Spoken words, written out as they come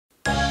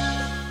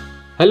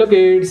Hello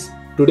kids,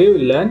 today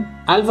we'll learn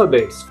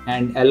alphabets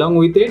and along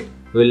with it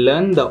we'll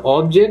learn the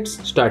objects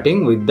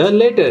starting with the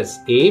letters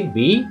A,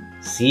 B,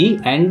 C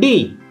and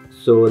D.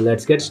 So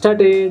let's get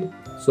started.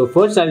 So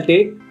first I'll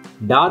take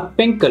dark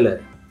pink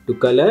color to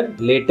color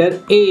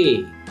letter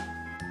A.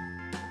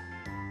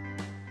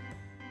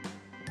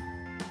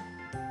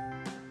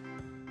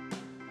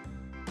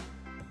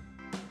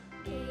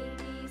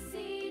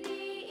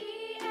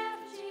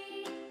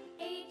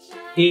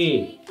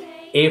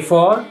 A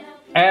for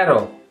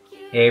arrow,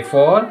 A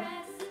for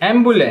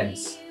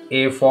ambulance,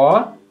 A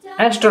for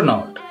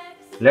astronaut.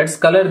 Let's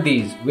color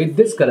these with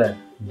this color,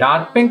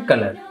 dark pink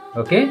color,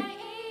 okay?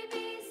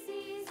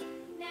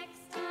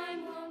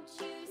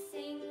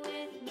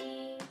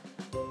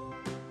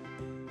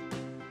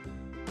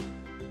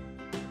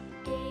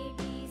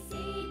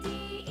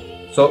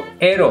 So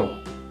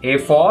arrow, A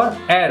for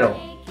arrow.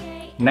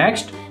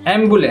 Next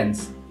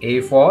ambulance,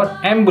 A for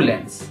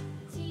ambulance.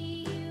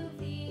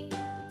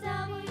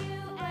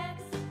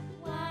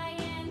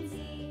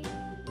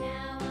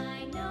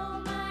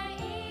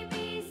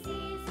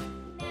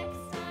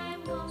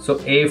 So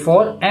A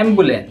for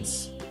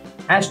ambulance.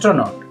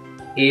 Astronaut,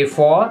 A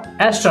for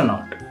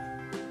astronaut.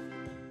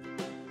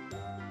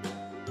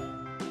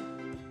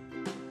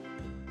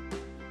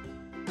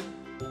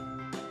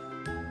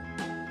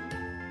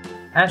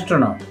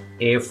 Astronaut,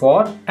 A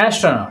for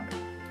astronaut.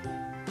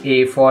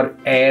 A for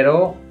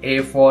arrow, A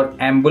for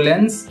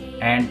ambulance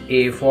and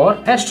A for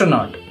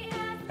astronaut.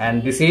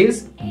 And this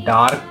is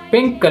dark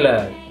pink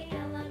color.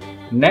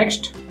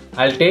 Next,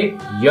 I'll take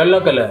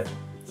yellow color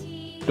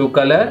to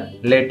color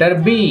letter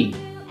B.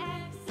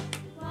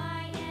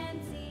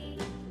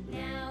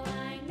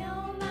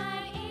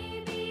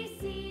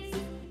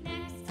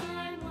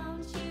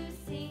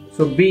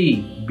 So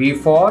B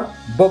for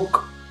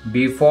book,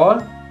 B for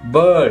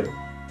bird,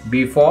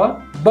 B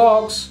for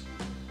box.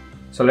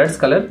 So let's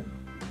color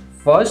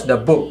first the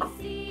book.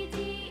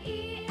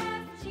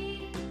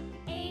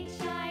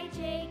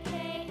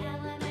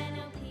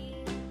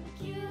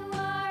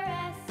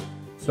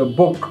 So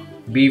book,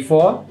 B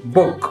for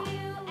book.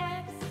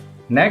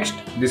 Next,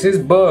 this is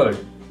bird,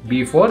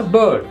 B for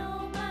bird.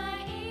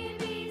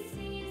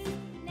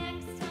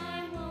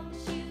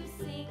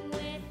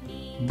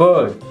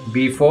 Bird,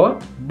 B for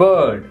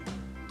bird.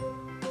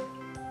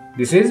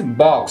 This is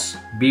box,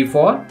 B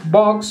for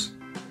box.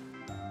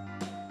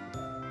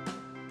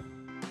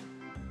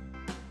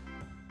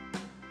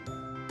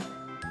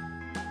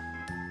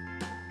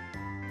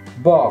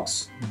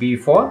 Box, B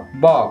for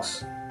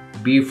box.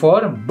 B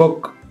for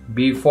book,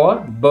 B for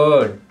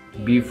bird,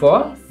 B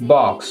for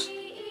box.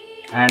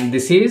 And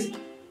this is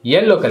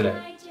yellow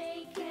color,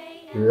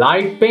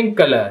 light pink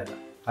color.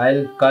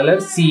 I'll color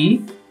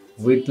C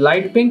with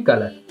light pink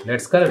color.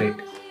 Let's color it.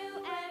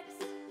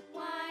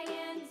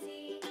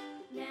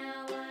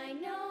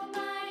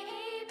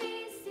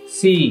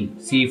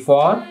 C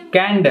for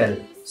candle,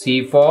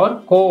 C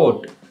for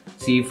coat,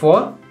 C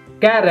for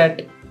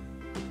carrot.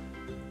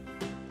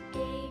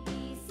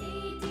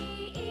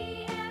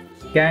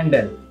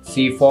 Candle,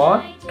 C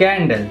for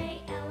candle.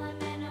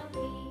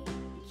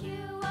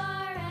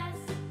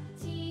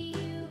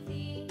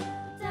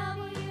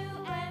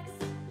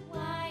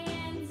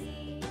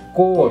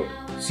 Coat,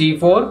 C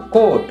for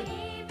coat.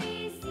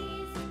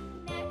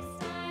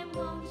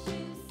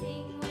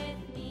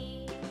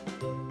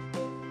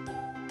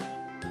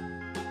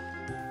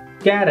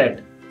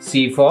 Carrot,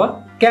 C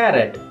for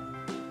carrot.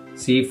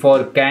 C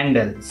for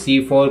candle,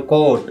 C for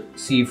coat,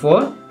 C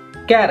for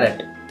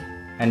carrot.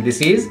 And this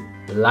is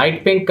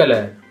light pink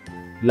color.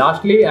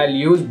 Lastly, I'll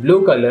use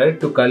blue color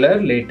to color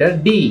letter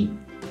D.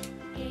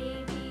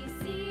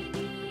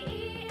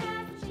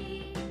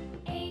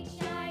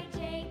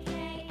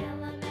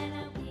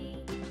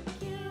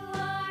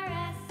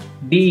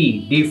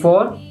 D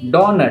for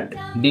donut,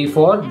 D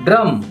for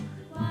drum,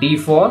 D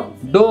for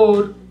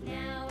door.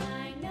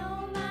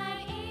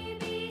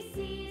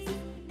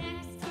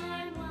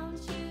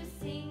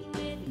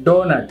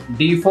 Donut,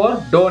 D for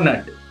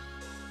donut.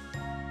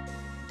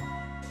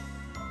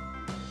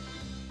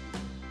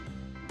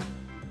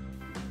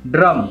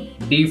 Drum,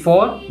 D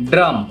for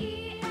drum.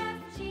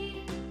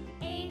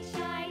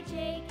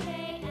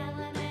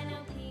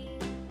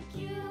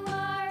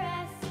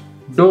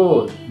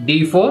 Door,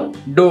 D for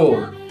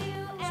door.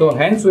 So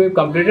hence we have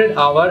completed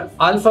our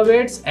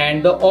alphabets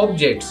and the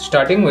objects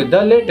starting with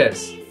the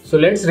letters. So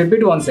let's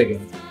repeat once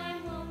again.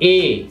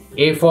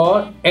 A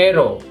for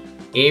arrow,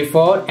 A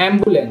for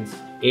ambulance,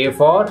 A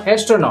for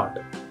astronaut.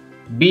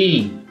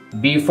 B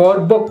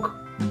for book,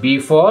 B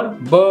for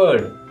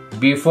bird,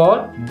 B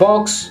for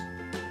box.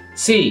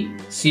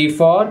 C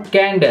for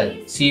candle,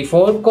 C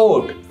for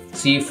coat,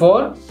 C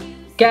for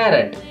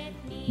carrot.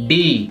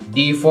 D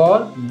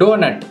for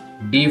donut,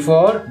 D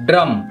for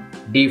drum,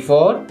 D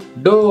for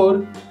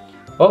door.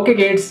 Okay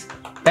kids,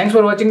 thanks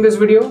for watching this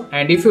video,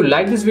 and if you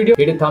like this video,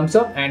 hit a thumbs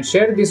up and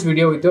share this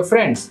video with your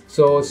friends.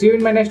 So see you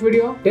in my next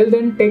video. Till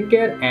then, take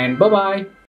care and bye bye.